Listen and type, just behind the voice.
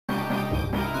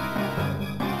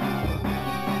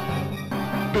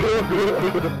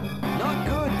Not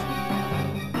good.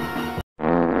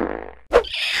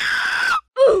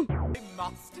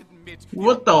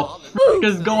 What the f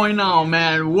is going on,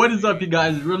 man? What is up, you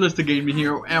guys? Realistic Gaming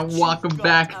here, and welcome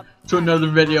back to another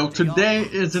video. Today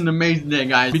is an amazing day,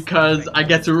 guys, because I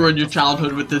get to ruin your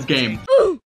childhood with this game.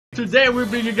 Today we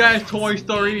bring you guys Toy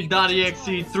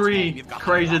Story.Exe 3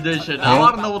 Crazy Edition. Now,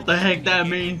 I don't know what the heck that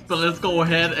means, but let's go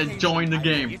ahead and join the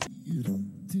game.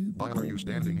 Why are you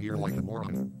standing here like a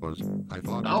moron? I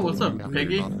thought oh, what's up,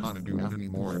 Piggy?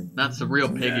 That's the real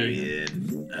Piggy.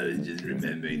 I was just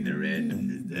remembering the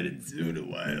randomness that ensued a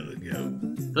while ago.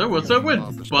 So what's up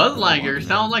with Buzz Lightyear?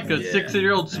 Sounds like a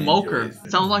 60-year-old smoker.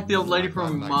 Sounds like the old lady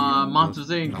from Monsters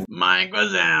Inc. Mike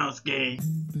Wazowski.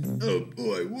 Oh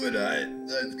boy, would I?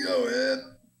 Let's go,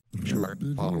 Ed. Sure,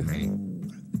 follow me.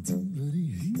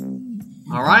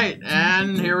 Alright,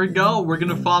 and here we go. We're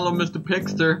gonna follow Mr.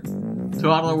 Pigster. So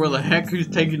I don't know where the heck he's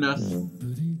taking us.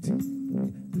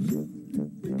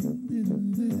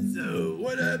 So,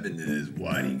 what happened to this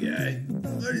whitey guy?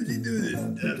 Why does he do this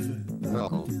stuff?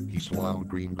 Well, he's a wild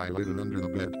green guy living under the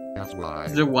bed, that's why.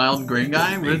 Is it wild green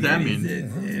guy? What does that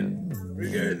mean?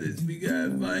 Regardless, we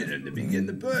gotta find him to begin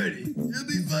the party. It'll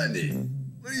be funny.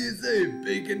 What do you say,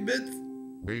 bacon bits?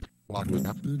 Wait, what was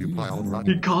that? You piled right.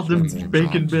 He called them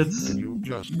bacon bits. Can you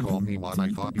just call me what I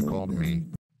thought you called me?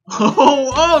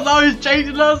 Oh, now he's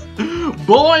chasing us.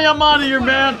 Boy, I'm out of here,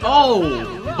 man. Oh,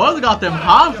 Buzz got them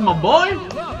hops, my boy.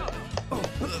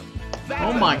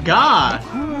 Oh my god.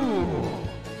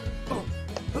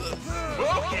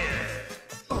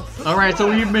 Alright,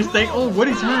 so you mistake. Oh,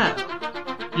 Woody's hat.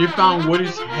 You found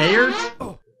Woody's hairs?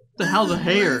 What the hell's a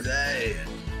hair?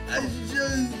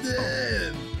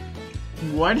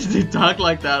 Why does he talk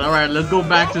like that? Alright, let's go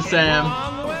back to Sam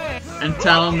and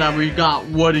tell him that we got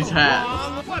Woody's hat.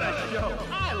 What a show!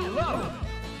 I love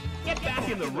it. Get back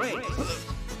in the race.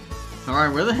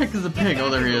 Alright, where the heck is the pig? Oh,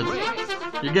 there he is.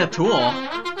 You get tool.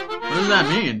 What does that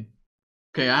mean?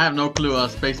 Okay, I have no clue.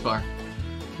 Spacebar.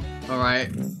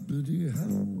 Alright.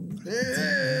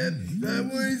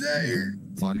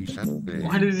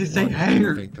 Why did he say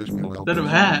hair instead of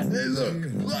hat? Hey,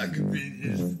 look, plot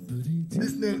convenience.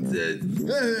 This note says,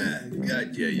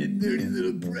 gotcha, you dirty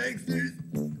little pranksters.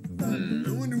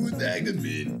 I wonder what that could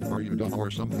mean. Are you dumb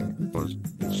or something? Buzz,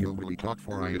 you'll really talk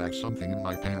for I had something in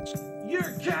my pants.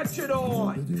 You're catching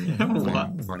on! What?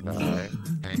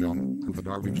 Hang on, who the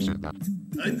garbage said that?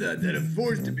 I thought that a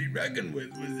force to be reckoned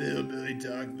with was hillbilly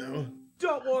talk, though.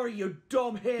 Don't worry, you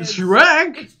dumb head.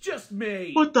 Shrek? It's just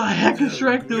me. What the heck is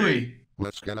Shrek doing?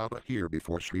 Let's get out of here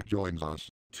before Shrek joins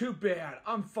us. Too bad.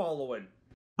 I'm following.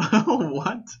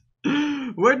 What?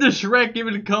 Where did Shrek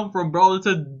even come from, bro? It's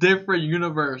a different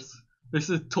universe. This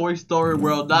is Toy Story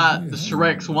World, not the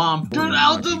Shrek Swamp. Get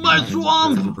out of my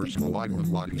swamp! Personal item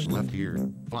of what he's left here.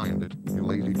 Find it, you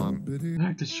lazy bum. Where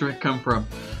did Shrek come from?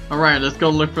 Alright, let's go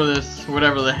look for this,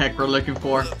 whatever the heck we're looking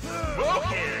for.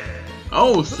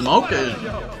 Oh, smoking!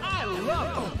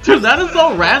 Dude, that is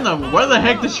so random. Where the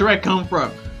heck did Shrek come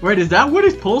from? Wait, is that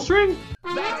Woody's pull string?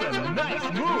 That's a nice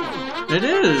move. It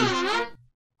is.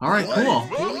 Alright, cool.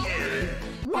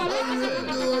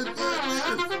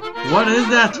 What is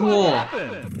that tool?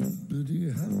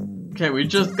 Okay, we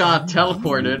just got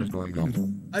teleported.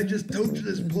 I just told you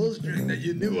this pull string that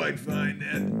you knew I'd find,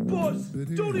 Ed. Buzz,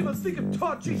 don't even think of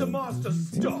touching the monster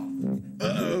stuff.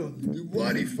 Uh-oh, did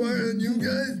Waddy fire on you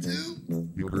guys too?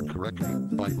 You heard correctly.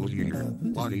 Bible here.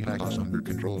 Waddy has us under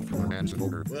control from the man's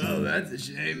over. Well, that's a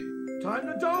shame. Time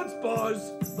to dance,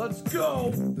 Buzz. Let's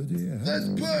go. Let's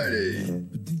party.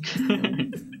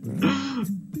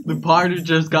 The party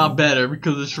just got better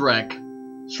because of Shrek.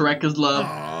 Shrek is love.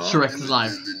 Shrek is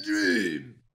life. It's a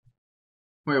dream.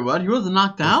 Wait, what? He was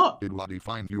knocked out? Did Waddy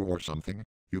find you or something?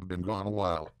 You've been gone a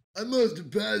while. I must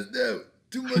have passed out.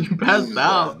 Too much You passed booze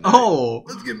out? last night. Oh.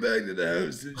 Let's get back to the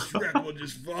house and Shrek will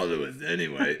just follow us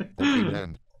anyway. Okay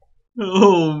then.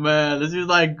 Oh man, this is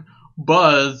like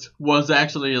Buzz was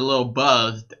actually a little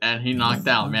buzzed and he knocked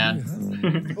out, man.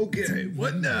 Okay,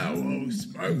 what now, oh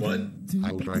smart one?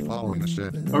 I'll try following the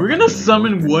set. Are we gonna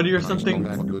summon Woody or something?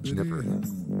 I'm a good sniffer.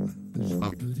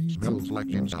 Smells like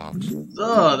gym socks.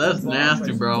 Oh, that's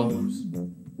nasty, bro.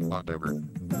 Whatever.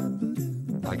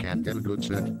 I can't get a good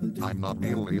set. I'm not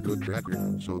really a good tracker,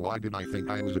 so why did I think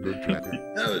I was a good tracker?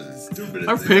 That was the stupidest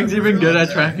Are thing pigs I've even ever good at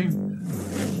done. tracking?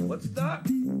 What's that?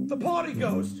 The party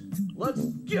ghost. Let's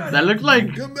get That it. looked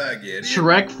like Come back, idiot.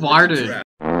 Shrek farted.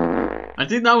 I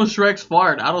think that was Shrek's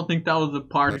fart. I don't think that was the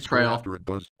party Let's go trail. after it,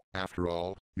 Buzz. After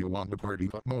all, you want the party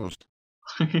the most.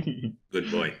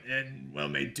 Good point, and well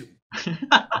made too.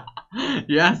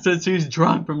 Yeah, since he's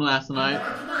drunk from last night.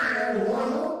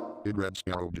 Did Red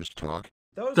Sparrow just talk?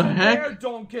 Those The in heck? there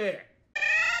don't care.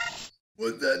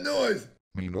 What's that noise?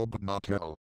 Me know but not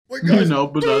tell. Wait, You guys. know,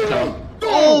 but that's how. You're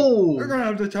Oh! gonna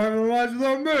have the time of their lives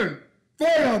without me.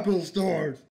 Fire up, Bill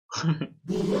Stores.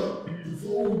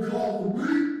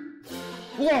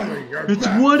 Woody, you're It's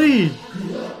back. Woody!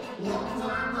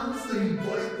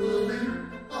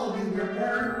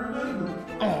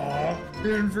 Aw, you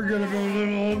didn't forget about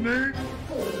little old me?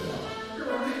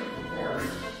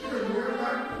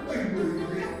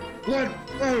 What?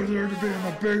 I deserve to be in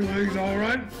the big leagues, all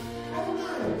right?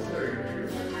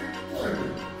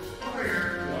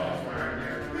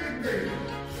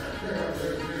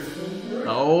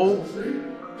 Oh,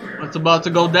 it's about to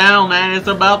go down, man. It's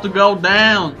about to go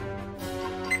down.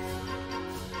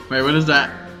 Wait, what is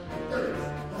that?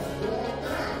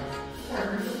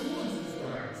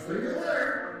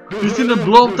 He's gonna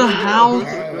blow up the house.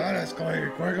 Wow, that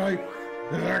escalated quickly.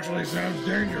 This actually sounds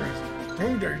dangerous.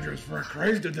 Too dangerous for a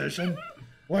crazed edition.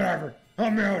 Whatever.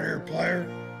 Help me out here, player.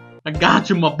 I got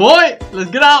you, my boy.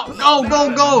 Let's get out. Go,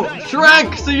 go, go.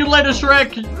 Shrek. See you later,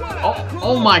 Shrek.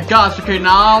 Oh my gosh. Okay,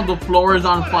 now the floor is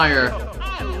on fire.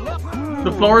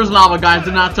 The floor is lava, guys.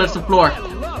 Do not touch the floor.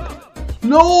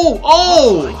 No.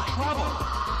 Oh.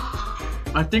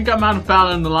 I think I might have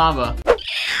fallen in the lava.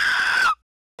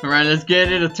 Alright, let's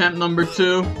get it. Attempt number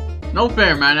 2. No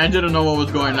fair, man. I didn't know what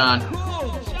was going on.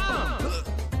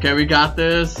 Okay, we got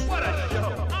this.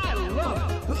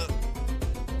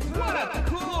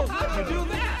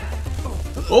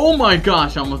 Oh my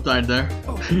gosh, I almost died there.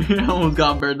 I almost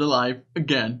got buried alive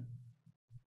again.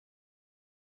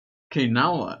 Okay,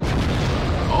 now what?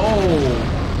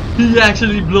 Oh, he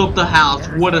actually blew up the house.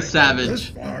 What a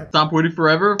savage. Stop waiting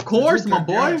forever? Of course, my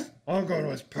boy. I'll go to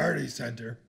his party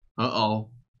center. Uh-oh.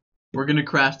 We're gonna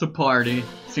crash the party.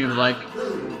 Seems like.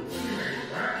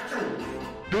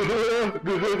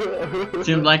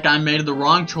 Seems like I made the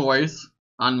wrong choice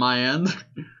on my end.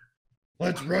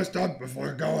 Let's rest up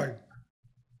before going.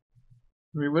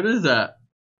 Wait, what is that?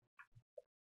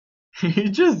 He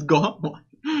just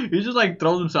like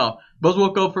throws himself. Buzz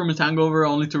woke up from his hangover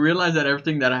only to realize that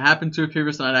everything that had happened to him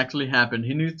previous night actually happened.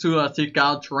 He needs to seek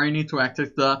out training to access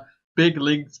the big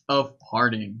leagues of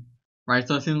partying. Right,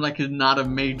 so it seems like he's not a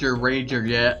major rager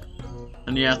yet,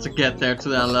 and he has to get there to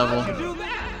that level.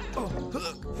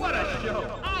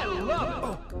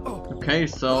 Okay,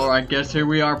 so I guess here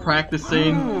we are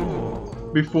practicing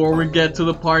before we get to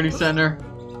the party center.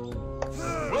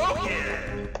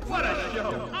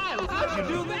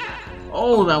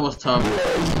 Oh, that was tough.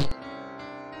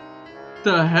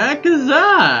 The heck is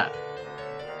that?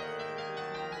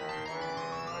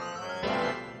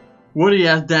 Woody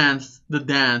has danced the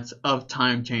dance of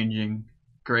time changing.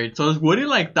 Great. So is Woody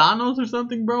like Thanos or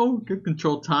something, bro? Could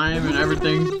control time and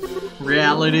everything.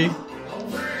 Reality.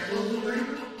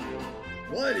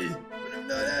 Woody, but I'm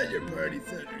not at your party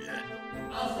center yet.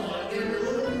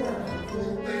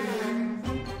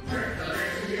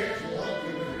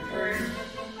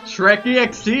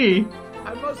 Story.Exe?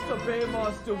 I must obey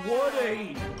Master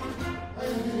Woody.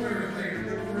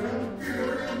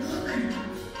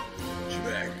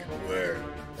 Shrek, where?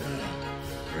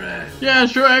 Right. Yeah,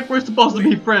 Shrek, we're supposed to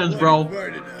be friends, bro. I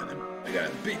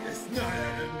gotta beat the snot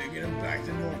out of him to get him back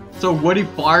to normal. So Woody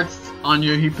farts on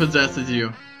you, he possesses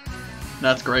you.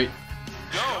 That's great.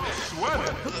 What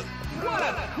a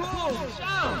cool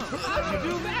jump! How'd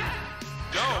you do that?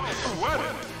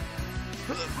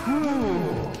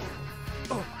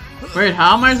 Wait,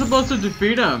 how am I supposed to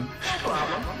defeat him?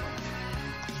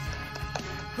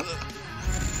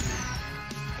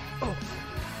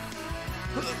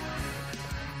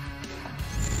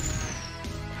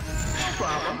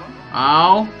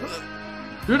 Ow.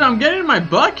 Dude, I'm getting my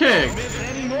butt kicked.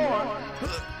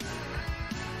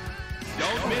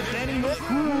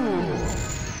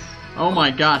 Oh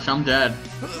my gosh, I'm dead.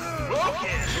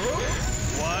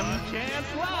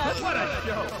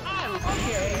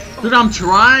 Dude, I'm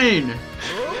trying.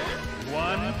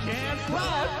 One chance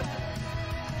left.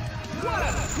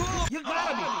 You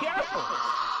gotta be careful.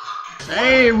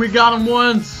 Hey, we got him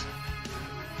once.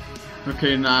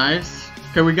 Okay, nice.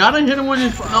 Okay, we gotta hit him when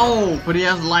he's... No, but he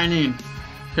has lightning.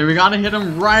 Okay, we gotta hit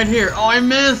him right here. Oh, I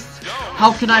missed.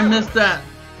 How can I miss that?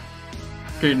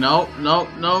 Okay, no, no,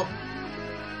 no.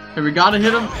 Okay, we gotta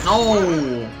hit him.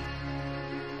 No.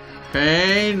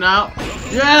 Okay, now.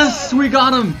 Yes, we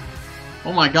got him.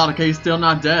 Oh my god, okay, he's still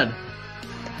not dead.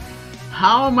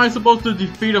 How am I supposed to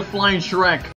defeat a flying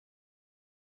Shrek?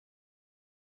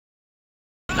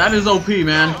 That is OP,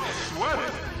 man.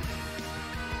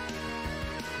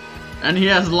 And he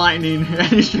has lightning, and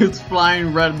he shoots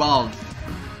flying red balls.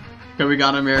 Okay, we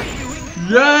got him here.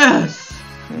 Yes!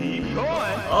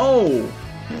 Oh!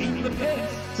 Eat the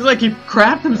pigs. It's like he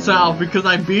crapped himself because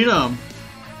I beat him.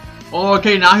 Oh,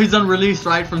 okay, now he's unreleased,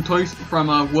 right? From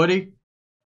Woody?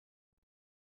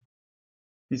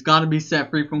 He's gotta be set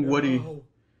free from Woody. No.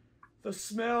 The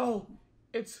smell,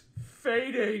 it's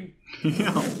fading.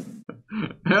 Hell.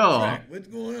 Shrek, what's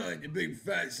going on, you big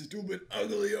fat stupid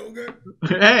ugly ogre?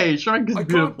 Hey, Shrek is I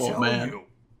beautiful, can't tell man. you.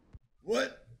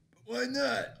 What? Why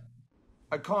not?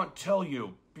 I can't tell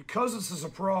you because it's a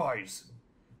surprise.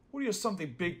 Woody has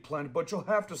something big planned, but you'll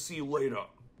have to see later.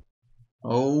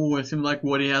 Oh, it seems like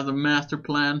Woody has a master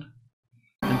plan.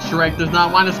 And Shrek does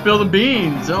not want to spill the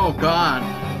beans. Oh, God.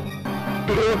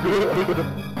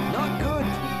 Not good.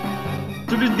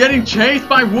 Dude, he's getting chased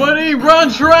by Woody. Run,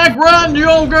 Shrek, run, you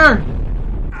ogre.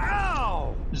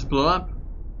 Ow! Just blew up.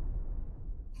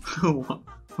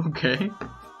 Okay.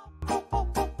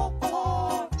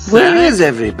 Where is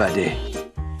everybody?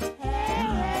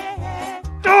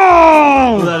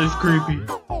 Oh, that is creepy.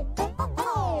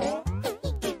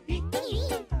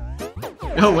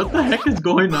 Yo, what the heck is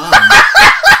going on?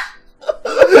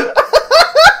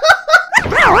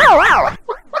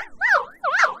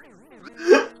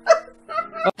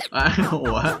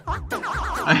 What?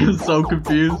 I am so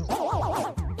confused.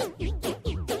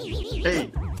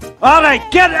 Hey. Alright,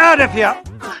 get out of here!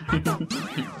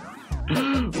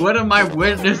 What am I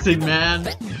witnessing, man?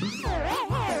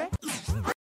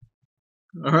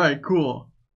 Alright, cool.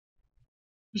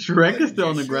 Shrek is still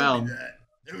on the ground.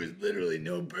 There was literally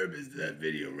no purpose to that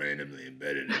video randomly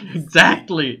embedded in this.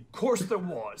 Exactly. Of course there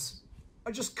was.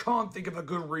 I just can't think of a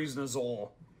good reason is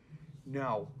all.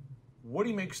 Now,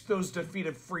 Woody makes those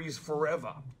defeated freeze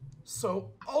forever.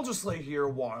 So, I'll just lay here a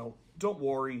while. Don't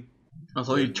worry.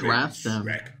 Also, he traps them.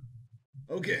 Shrek.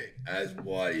 Okay, as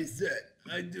Waddy said,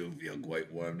 I do feel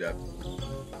quite warmed up.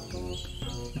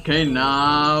 Okay,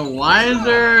 now, why is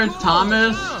there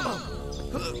Thomas?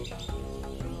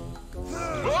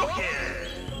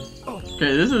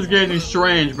 Okay, this is getting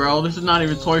strange, bro. This is not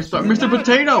even Toy Story. Mr.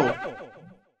 Potato!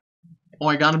 Oh,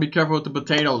 I gotta be careful with the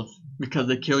potatoes, because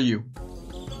they kill you.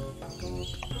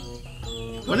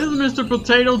 What is Mr.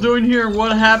 Potato doing here?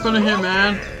 What happened to him,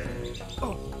 man?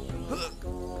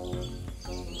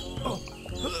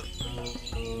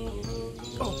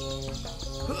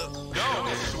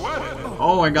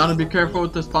 Oh, I gotta be careful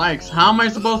with the spikes. How am I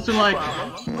supposed to, like...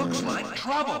 Looks like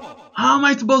trouble. How am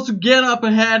I supposed to get up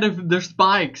ahead if there's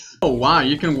spikes? Oh, wow,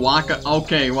 you can walk...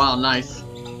 Okay, wow, nice.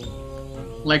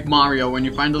 Like Mario, when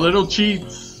you find the little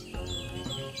cheats.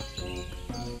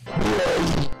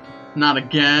 Not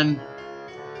again.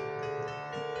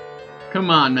 Come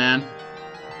on, man.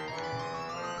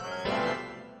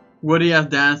 Woody has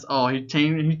danced. Oh, he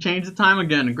changed the time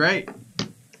again. Great.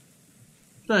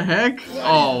 What the heck?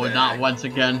 Oh, not once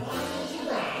again.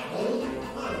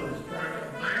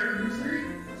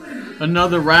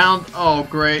 Another round. Oh,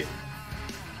 great.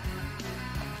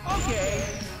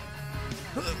 Okay.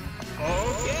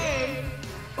 Okay.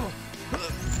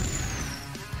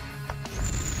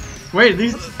 Wait,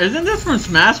 isn't this from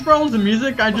Smash Bros? The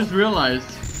music? I just realized.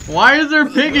 Why is there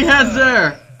piggy heads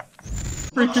there?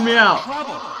 Freaking me out.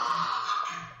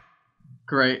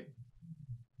 Great.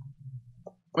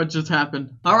 What just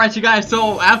happened? Alright, you guys,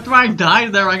 so after I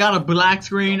died there, I got a black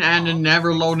screen and it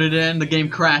never loaded in. The game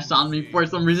crashed on me for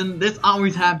some reason. This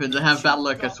always happens. I have bad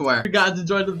luck, I swear. If you guys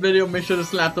enjoyed the video, make sure to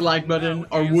slap the like button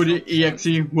or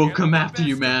Woody.Exe will come after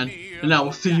you, man. And I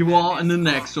will see you all in the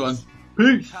next one.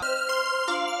 Peace!